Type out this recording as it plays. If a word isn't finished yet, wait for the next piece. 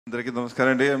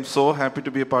I'm so happy to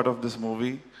be a part of this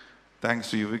movie. Thanks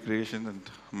to UV Creation and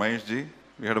Mahesh ji.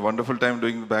 We had a wonderful time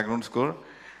doing the background score,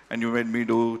 and you made me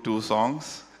do 2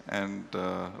 songs. And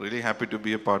really happy to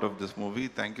be a part of this movie.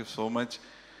 Thank you so much,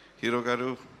 Hero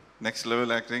Garu. Next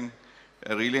level acting.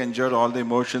 I really enjoyed all the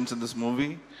emotions in this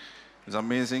movie. It's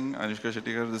amazing. Anushka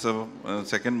Shetty, this is a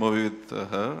second movie with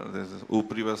her.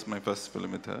 Upri was my first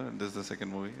film with her, and this is the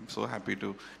second movie. I'm so happy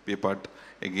to be a part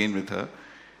again with her.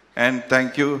 And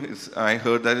thank you. I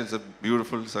heard that it's a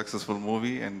beautiful, successful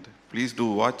movie, and please do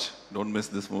watch. Don't miss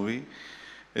this movie.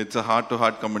 It's a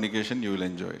heart-to-heart communication. You will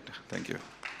enjoy it. Thank you.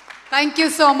 Thank you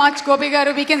so much, Gopi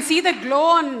Garu. We can see the glow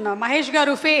on Mahesh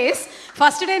Garu face.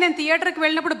 First day in theatre ki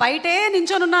vellinappudu baite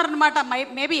ninchonunnaru annamata.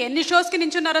 Maybe enni shows ki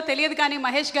ninchunnaro teliyadu gaani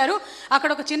Mahesh Garu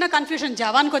akkada oka chinna confusion,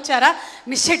 Jawan ki vachara,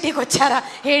 Miss Shetty ki vachara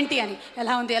enti ani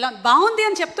ela undi baagundi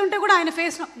ani cheptunte kuda ayana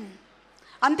face lo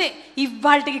అంతే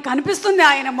ఇవాల్టికి కనిపిస్తుంది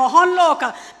ఆయన మొహంలో ఒక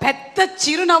పెద్ద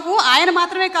చిరునవ్వు. ఆయన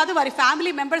మాత్రమే కాదు, వారి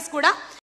ఫ్యామిలీ మెంబర్స్ కూడా